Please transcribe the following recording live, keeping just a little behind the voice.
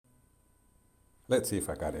Let's see if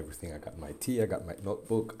I got everything. I got my tea, I got my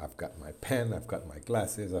notebook, I've got my pen, I've got my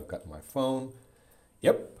glasses, I've got my phone.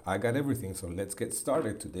 Yep, I got everything. So let's get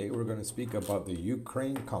started. Today we're going to speak about the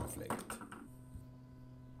Ukraine conflict.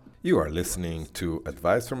 You are listening to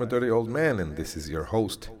Advice from a Dirty Old Man, and this is your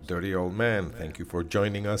host, Dirty Old Man. Thank you for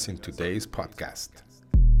joining us in today's podcast.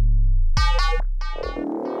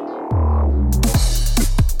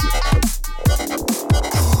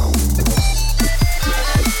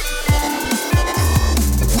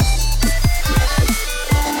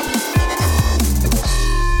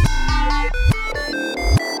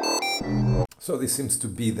 So this seems to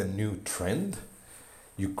be the new trend,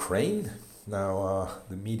 Ukraine. Now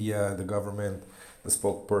the media, the government, the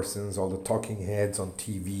spokespersons, all the talking heads on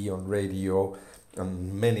TV, on radio,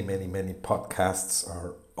 and many podcasts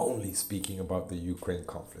are only speaking about the Ukraine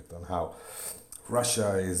conflict, on how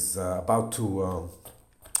Russia is about to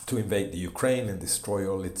invade the Ukraine and destroy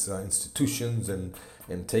all its institutions and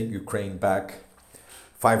take Ukraine back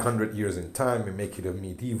 500 years in time and make it a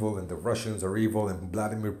medieval, and the Russians are evil, and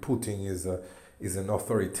Vladimir Putin is an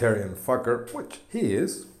authoritarian fucker, which he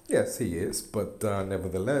is. Yes, he is. But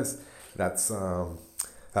nevertheless, that's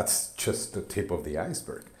just the tip of the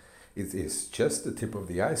iceberg. It is just the tip of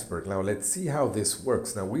the iceberg. Now let's see how this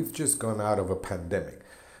works. Now we've just gone out of a pandemic,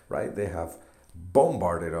 right? They have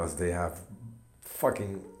bombarded us. They have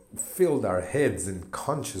fucking filled our heads and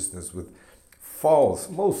consciousness with false,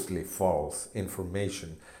 mostly false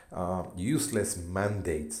information, useless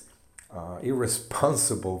mandates,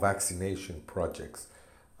 irresponsible vaccination projects,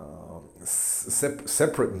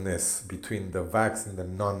 separateness between the vax and the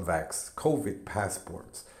non-vax, COVID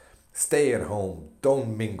passports, stay at home,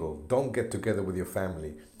 don't mingle, don't get together with your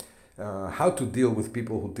family, how to deal with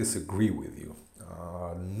people who disagree with you,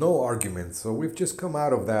 no arguments. So we've just come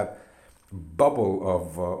out of that bubble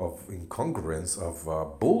of incongruence,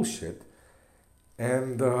 of bullshit.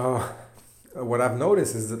 And what I've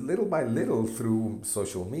noticed is that little by little, through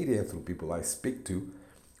social media and through people I speak to,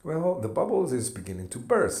 well, the bubbles is beginning to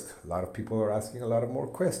burst. A lot of people are asking a lot of more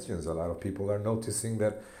questions. A lot of people are noticing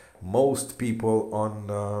that most people on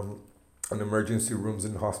emergency rooms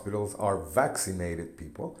in hospitals are vaccinated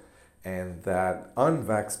people, and that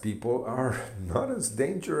unvaxxed people are not as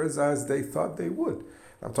dangerous as they thought they would.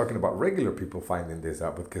 I'm talking about regular people finding this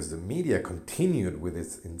out because the media continued with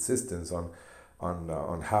its insistence on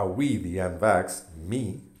how we, the unvaxxed,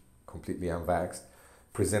 me, completely unvaxxed,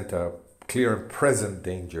 present a clear and present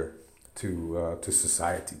danger to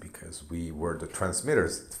society, because we were the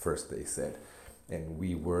transmitters at first, they said, and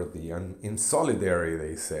we were the insolidary,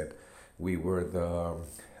 they said. We were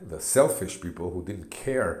the selfish people who didn't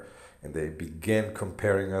care, and they began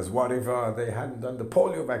comparing us. What if they hadn't done the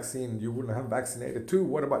polio vaccine? You wouldn't have vaccinated too.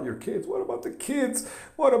 What about your kids? What about the kids?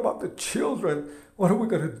 What about the children? What are we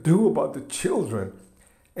going to do about the children?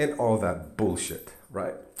 And all that bullshit,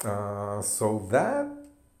 right? So that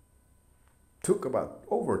took about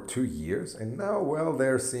over 2 years. And now, well,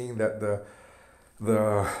 they're seeing that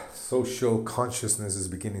the social consciousness is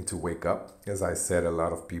beginning to wake up. As I said, a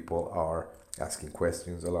lot of people are asking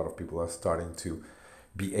questions. A lot of people are starting to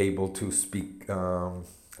be able to speak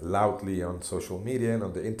loudly on social media and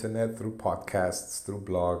on the internet, through podcasts, through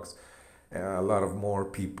blogs. A lot of more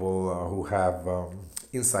people who have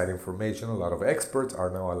inside information, a lot of experts are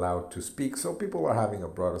now allowed to speak. So people are having a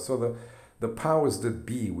broader. So the powers that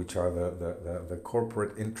be, which are the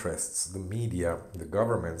corporate interests, the media, the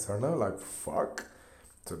governments, are now like, fuck.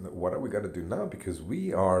 So what are we going to do now? Because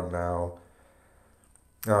we are now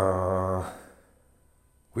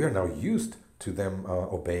used to them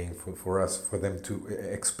obeying for us, for them to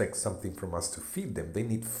expect something from us to feed them. They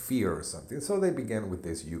need fear or something. So they began with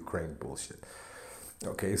this Ukraine bullshit.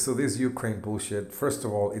 Okay, so this Ukraine bullshit, first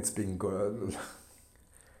of all, it's been good.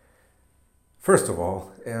 First of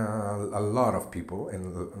all, a lot of people,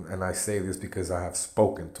 and I say this because I have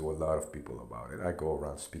spoken to a lot of people about it. I go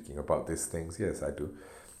around speaking about these things. Yes, I do.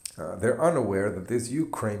 They're unaware that this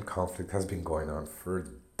Ukraine conflict has been going on for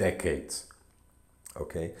decades.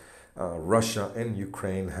 Okay, Russia and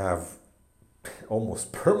Ukraine have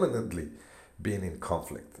almost permanently been in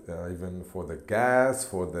conflict, even for the gas,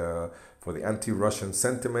 for the anti-Russian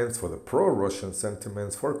sentiments, for the pro-Russian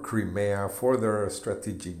sentiments, for Crimea, for their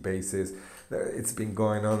strategic bases. It's been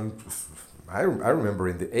going on. I remember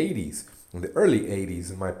in the 80s, in the early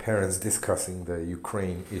 80s, my parents discussing the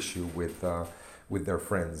Ukraine issue with their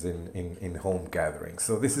friends in home gatherings.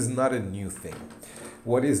 So this is not a new thing.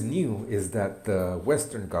 What is new is that the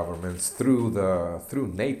Western governments, through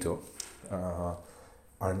NATO,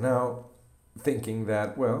 are now thinking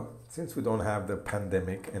that, well, since we don't have the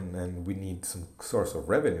pandemic and we need some source of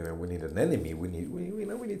revenue and we need an enemy, we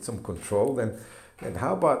need some control, then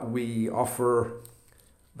how about we offer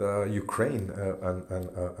the Ukraine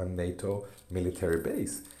a NATO military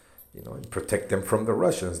base, and protect them from the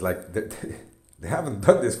Russians. Like they haven't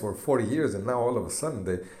done this for 40 years, and now all of a sudden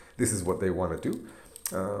this is what they want to do.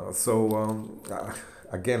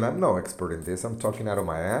 Again, I'm no expert in this. I'm talking out of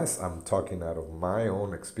my ass. I'm talking out of my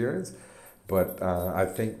own experience. But I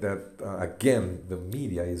think that, again, the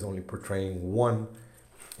media is only portraying one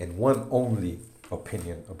and one only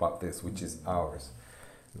opinion about this, which is ours.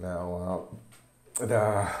 Now,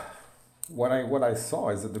 what I saw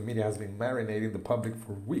is that the media has been marinating the public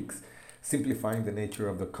for weeks, simplifying the nature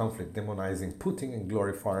of the conflict, demonizing Putin, and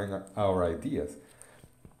glorifying our ideas.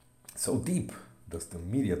 So deep does the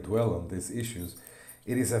media dwell on these issues,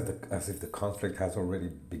 it is as if the conflict has already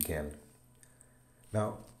begun.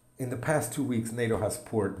 Now, in the past 2 weeks, NATO has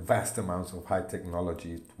poured vast amounts of high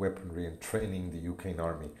technology, weaponry, and training the Ukraine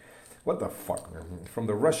army. What the fuck, man? From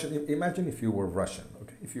the Russian, imagine if you were Russian,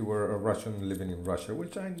 okay? If you were a Russian living in Russia,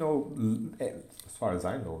 which I know, as far as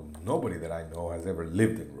I know, nobody that I know has ever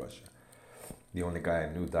lived in Russia. The only guy I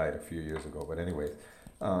knew died a few years ago, but anyways.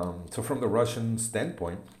 So from the Russian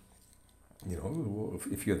standpoint,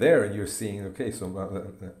 if you're there and you're seeing, okay, so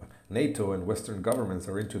NATO and Western governments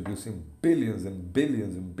are introducing billions and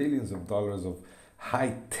billions and billions of dollars of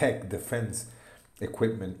high-tech defense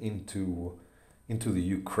equipment into the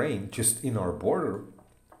Ukraine, just in our border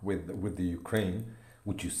with the Ukraine,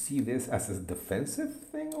 would you see this as a defensive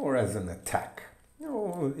thing or as an attack?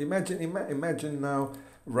 Imagine now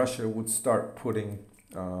Russia would start putting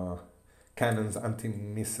cannons,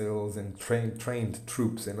 anti-missiles, and trained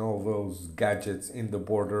troops and all those gadgets in the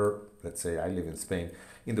border. Let's say I live in Spain,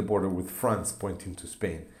 in the border with France, pointing to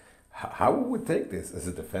Spain. How would we take this? As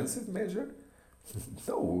a defensive measure?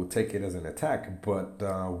 No, we would take it as an attack. But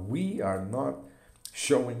we are not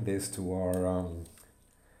showing this to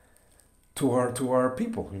our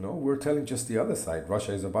people. We're telling just the other side.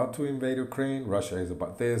 Russia is about to invade Ukraine. Russia is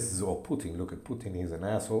about this. Oh, Putin! Look at Putin. He's an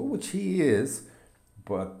asshole, which he is.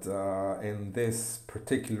 But in this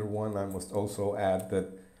particular one, I must also add that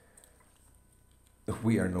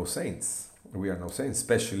we are no saints. We are no saints,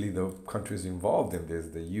 especially the countries involved in this,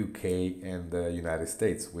 the UK and the United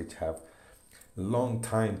States, which have long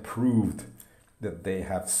time proved that they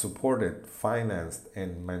have supported, financed,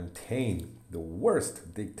 and maintained the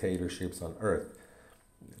worst dictatorships on earth.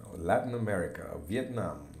 Latin America,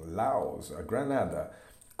 Vietnam, Laos, Grenada,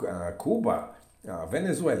 Cuba,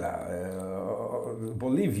 Venezuela,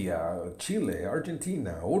 Bolivia, Chile,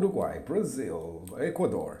 Argentina, Uruguay, Brazil,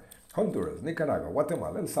 Ecuador, Honduras, Nicaragua,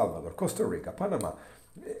 Guatemala, El Salvador, Costa Rica, Panama.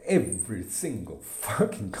 Every single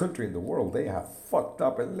fucking country in the world, they have fucked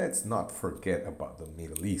up. And let's not forget about the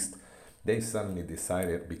Middle East. They suddenly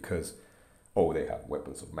decided, because, they have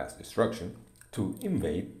weapons of mass destruction, to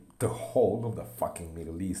invade the whole of the fucking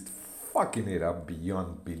Middle East, fucking it up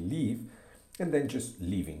beyond belief, and then just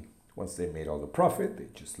leaving. Once they made all the profit, they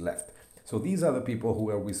just left. So these are the people who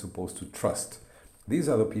are we supposed to trust. These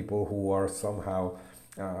are the people who are somehow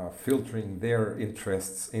filtering their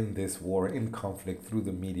interests in this war, in conflict, through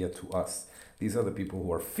the media to us. These are the people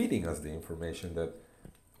who are feeding us the information that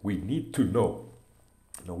we need to know.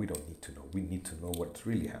 No, we don't need to know. We need to know what's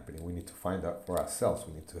really happening. We need to find out for ourselves.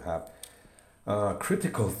 We need to have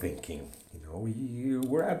critical thinking.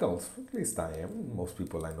 We're adults. At least I am. Most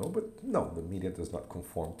people I know. But no, the media does not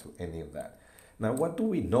conform to any of that. Now, what do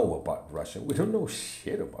we know about Russia? We don't know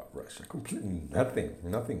shit about Russia. Completely nothing.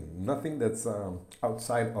 Nothing that's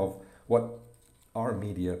outside of what our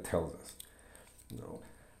media tells us.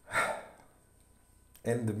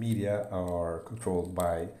 And the media are controlled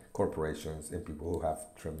by corporations and people who have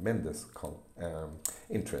tremendous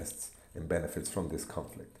interests and benefits from this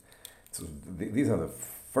conflict. So these are the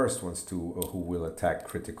first ones who will attack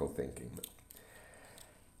critical thinking.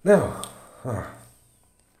 Now,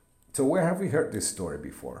 so where have we heard this story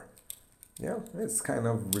before? Yeah, it's kind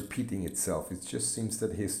of repeating itself. It just seems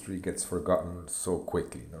that history gets forgotten so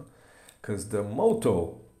quickly, because the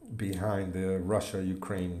motto behind the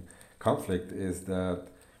Russia-Ukraine conflict is that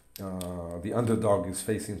the underdog is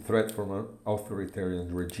facing threat from an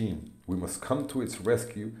authoritarian regime. We must come to its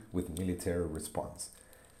rescue with military response.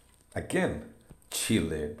 Again,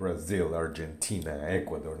 Chile, Brazil, Argentina,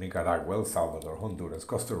 Ecuador, Nicaragua, El Salvador, Honduras,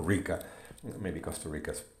 Costa Rica, maybe Costa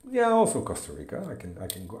Rica. Yeah, also Costa Rica. I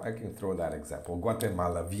can throw that example.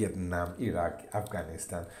 Guatemala, Vietnam, Iraq,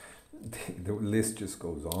 Afghanistan. The list just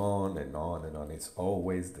goes on and on and on. It's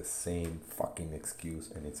always the same fucking excuse,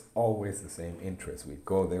 and it's always the same interest. We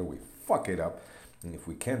go there, we fuck it up, And if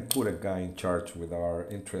we can't put a guy in charge with our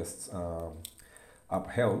interests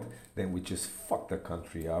upheld, then we just fuck the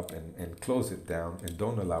country up and close it down and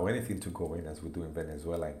don't allow anything to go in as we do in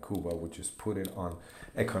Venezuela and Cuba. We just put it on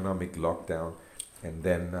economic lockdown and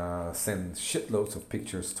then send shitloads of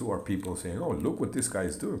pictures to our people saying, oh, look what this guy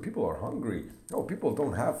is doing. People are hungry. Oh, people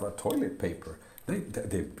don't have toilet paper.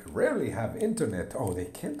 They rarely have internet. Oh, they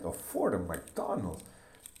can't afford a McDonald's.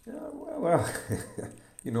 Yeah, well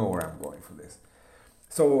you know where I'm going for this.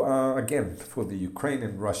 So again, for the Ukraine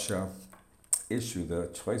and Russia issue, the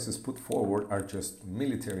choices put forward are just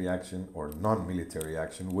military action or non-military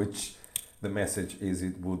action, which the message is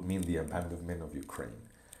it would mean the abandonment of Ukraine.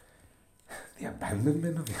 The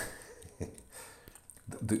abandonment of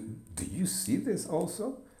do you see this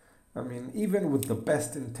also? I mean, even with the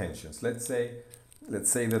best intentions, let's say that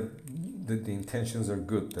the intentions are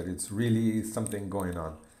good, that it's really something going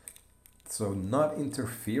on. So not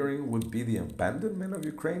interfering would be the abandonment of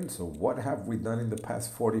Ukraine. So what have we done in the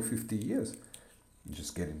past 40, 50 years?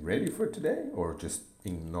 Just getting ready for today or just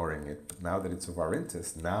ignoring it? But now that it's of our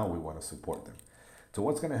interest, now we want to support them. So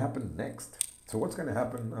what's going to happen next? So what's going to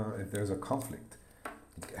happen if there's a conflict?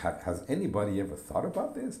 Has anybody ever thought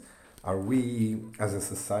about this? Are we as a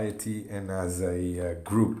society and as a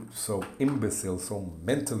group so imbecile, so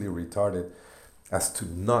mentally retarded as to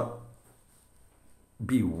not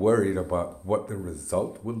be worried about what the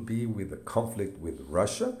result will be with the conflict with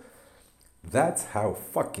Russia? That's how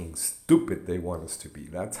fucking stupid they want us to be.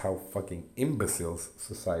 That's how fucking imbecile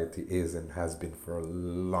society is and has been for a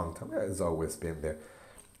long time. It has always been there.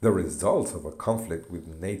 The results of a conflict with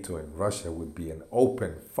NATO and Russia would be an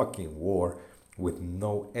open fucking war with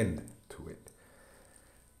no end to it.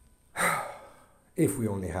 If we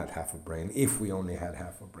only had half a brain.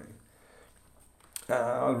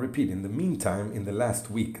 I'll repeat, in the meantime, in the last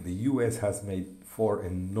week, the US has made 4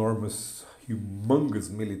 enormous, humongous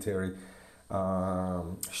military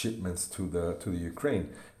shipments to the Ukraine.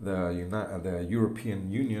 The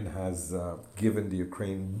European Union has given the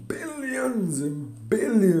Ukraine billions and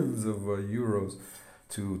billions of euros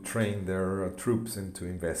to train their troops and to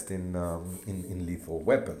invest in lethal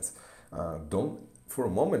weapons. Don't for a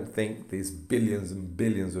moment think these billions and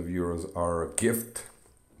billions of euros are a gift.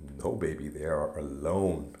 No, baby, they are a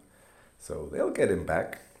loan. So they'll get him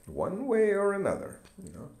back one way or another,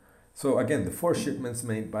 you know. So again, the 4 shipments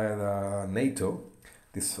made by the NATO,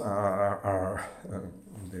 this are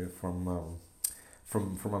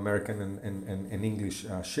from American and English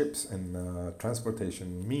ships and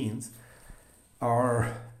transportation means,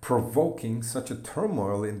 are provoking such a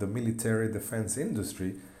turmoil in the military defense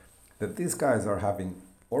industry that these guys are having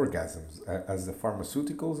orgasms, as the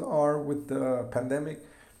pharmaceuticals are with the pandemic.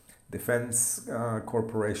 Defense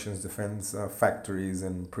corporations, defense factories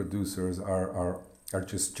and producers are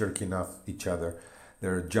just jerking off each other.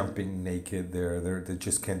 They're jumping naked. They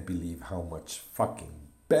just can't believe how much fucking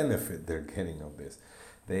benefit they're getting of this.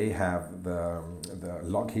 They have the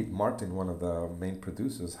Lockheed Martin, one of the main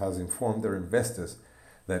producers, has informed their investors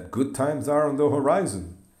that good times are on the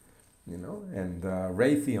horizon, you know. And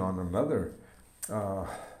Raytheon, another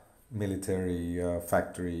military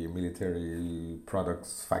factory, military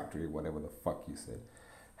products factory, whatever the fuck you said,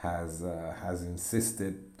 has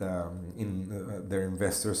insisted in their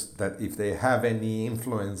investors that if they have any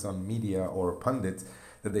influence on media or pundits,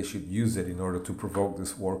 that they should use it in order to provoke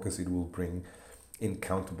this war, because it will bring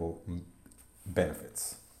incountable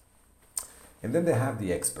benefits. And then they have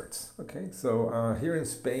the experts. Okay, so here in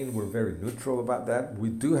Spain, we're very neutral about that. We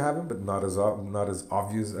do have them, but not as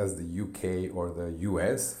obvious as the UK or the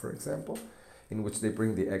US, for example, in which they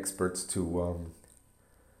bring the experts to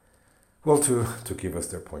give us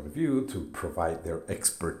their point of view, to provide their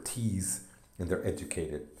expertise and their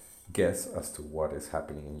educated guess as to what is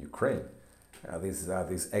happening in Ukraine.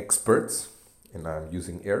 These experts, and I'm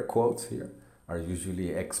using air quotes here, are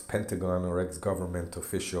usually ex-Pentagon or ex-government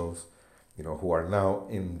officials, you know, who are now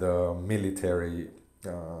in the military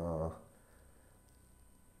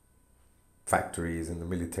factories and the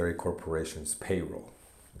military corporations' payroll.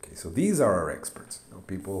 Okay, so these are our experts, you know,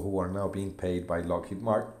 people who are now being paid by Lockheed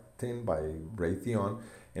Martin, by Raytheon,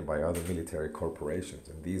 and by other military corporations.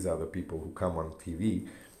 And these are the people who come on TV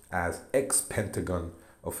as ex-Pentagon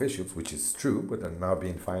officials, which is true, but are now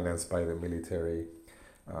being financed by the military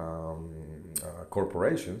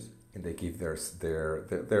corporations, and they give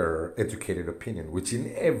their educated opinion, which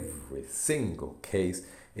in every single case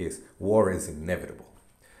is war is inevitable,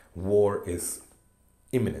 war is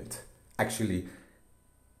imminent. Actually,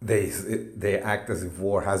 they act as if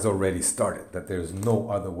war has already started, that there's no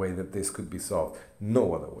other way that this could be solved,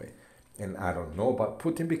 no other way. And I don't know about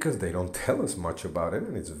Putin because they don't tell us much about it,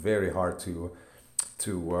 and it's very hard to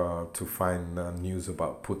to find news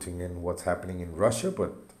about Putin and what's happening in Russia,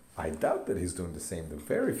 but I doubt that he's doing the same. The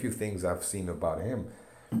very few things I've seen about him,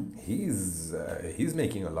 he's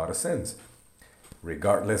making a lot of sense,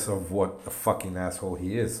 regardless of what a fucking asshole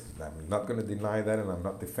he is. I'm not going to deny that, and I'm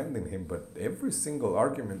not defending him, but every single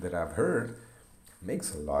argument that I've heard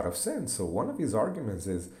makes a lot of sense. So one of his arguments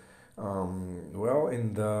is, well,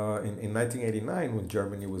 in 1989, when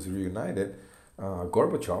Germany was reunited,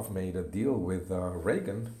 Gorbachev made a deal with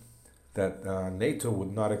Reagan that NATO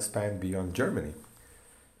would not expand beyond Germany.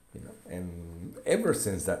 You know, and ever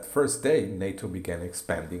since that first day, NATO began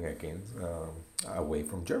expanding again away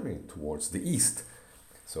from Germany towards the east.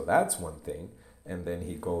 So that's one thing. And then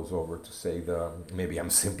he goes over to say maybe I'm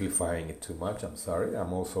simplifying it too much. I'm sorry.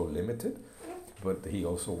 I'm also limited. But he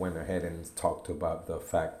also went ahead and talked about the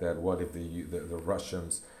fact that what if the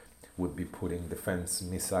Russians would be putting defense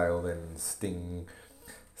missile and sting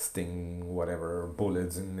whatever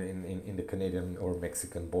bullets in the Canadian or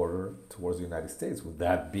Mexican border towards the United States? Would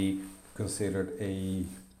that be considered a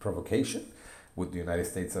provocation? Would the United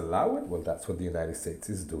States allow it? Well, that's what the United States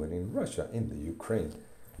is doing in Russia, in the Ukraine.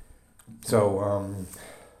 So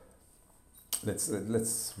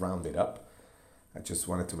let's round it up. I just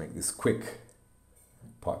wanted to make this quick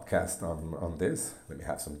podcast on this. Let me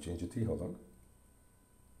have some ginger tea. Hold on.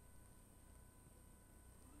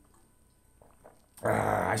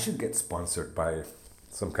 I should get sponsored by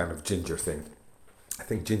some kind of ginger thing. I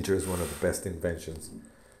think ginger is one of the best inventions.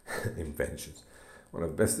 One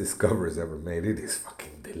of the best discoveries ever made. It is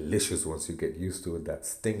fucking delicious once you get used to it. That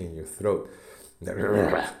sting in your throat.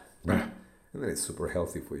 And then it's super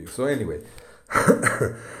healthy for you. So anyway,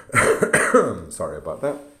 sorry about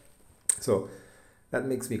that. So that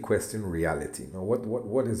makes me question reality. Now,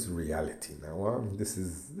 what is reality? Now, well, this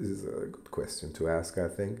is a good question to ask, I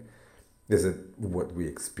think. Is it what we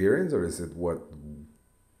experience, or is it what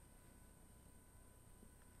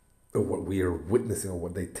we are witnessing, or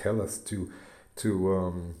what they tell us to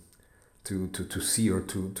see or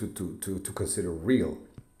to consider real?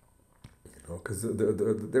 You know, because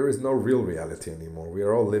there is no real reality anymore. We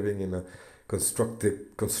are all living in a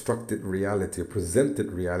constructed reality, a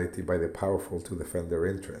presented reality by the powerful to defend their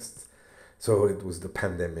interests. So it was the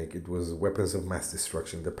pandemic, it was weapons of mass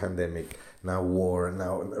destruction, the pandemic, now war,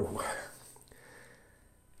 now.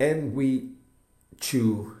 And we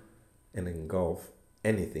chew and engulf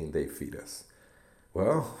anything they feed us.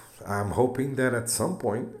 Well, I'm hoping that at some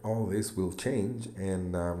point all this will change.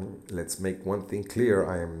 And let's make one thing clear.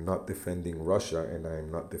 I am not defending Russia, and I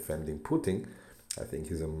am not defending Putin. I think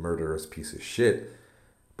he's a murderous piece of shit.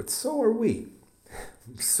 But so are we.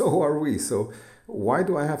 So are we. So why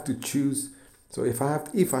do I have to choose? So if I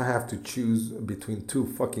have to choose between two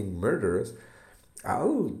fucking murderers,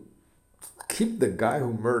 I'll keep the guy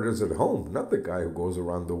who murders at home, not the guy who goes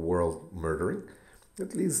around the world murdering.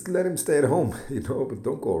 At least let him stay at home, you know, but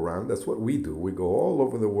don't go around. That's what we do. We go all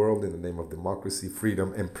over the world in the name of democracy,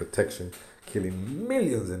 freedom, and protection, killing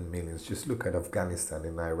millions and millions. Just look at Afghanistan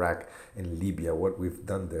and Iraq and Libya, what we've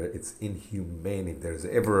done there. It's inhumane. If there's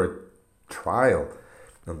ever a trial,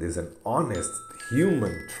 and there's an honest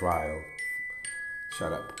human trial,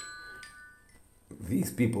 shut up.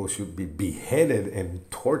 These people should be beheaded and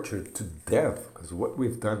tortured to death, because what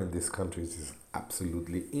we've done in this country is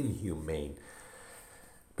absolutely inhumane.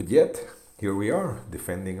 But yet, here we are,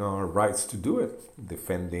 defending our rights to do it,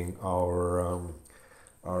 defending our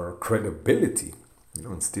credibility, you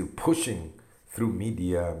know, and still pushing through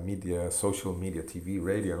media, social media, TV,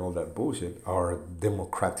 radio, and all that bullshit, our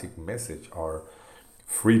democratic message, our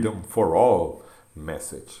freedom for all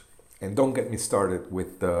message. And don't get me started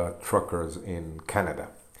with the truckers in Canada,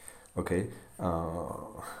 okay?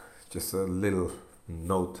 Just a little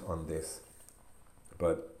note on this.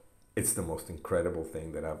 But it's the most incredible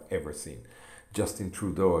thing that I've ever seen. Justin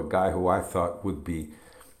Trudeau, a guy who I thought would be,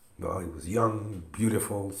 well, he was young,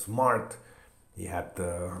 beautiful, smart. He had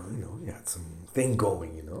he had some thing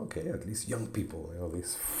going, you know, okay, at least young people, you know,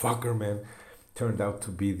 this fucker, man, turned out to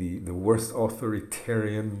be the worst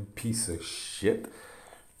authoritarian piece of shit.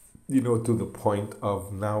 You know, to the point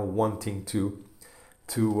of now wanting to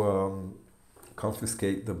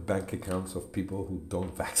confiscate the bank accounts of people who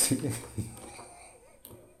don't vaccinate.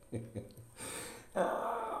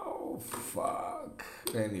 Oh, fuck.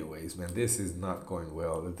 Anyways, man, this is not going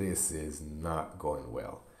well. This is not going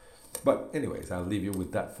well. But anyways, I'll leave you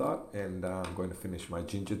with that thought, and I'm going to finish my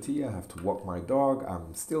ginger tea. I have to walk my dog.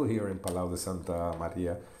 I'm still here in Palau de Santa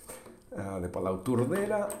Maria. De Palau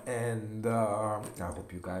Turdera, and I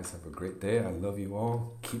hope you guys have a great day. I love you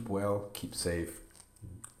all. Keep well, keep safe,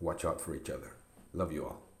 watch out for each other. Love you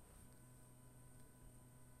all.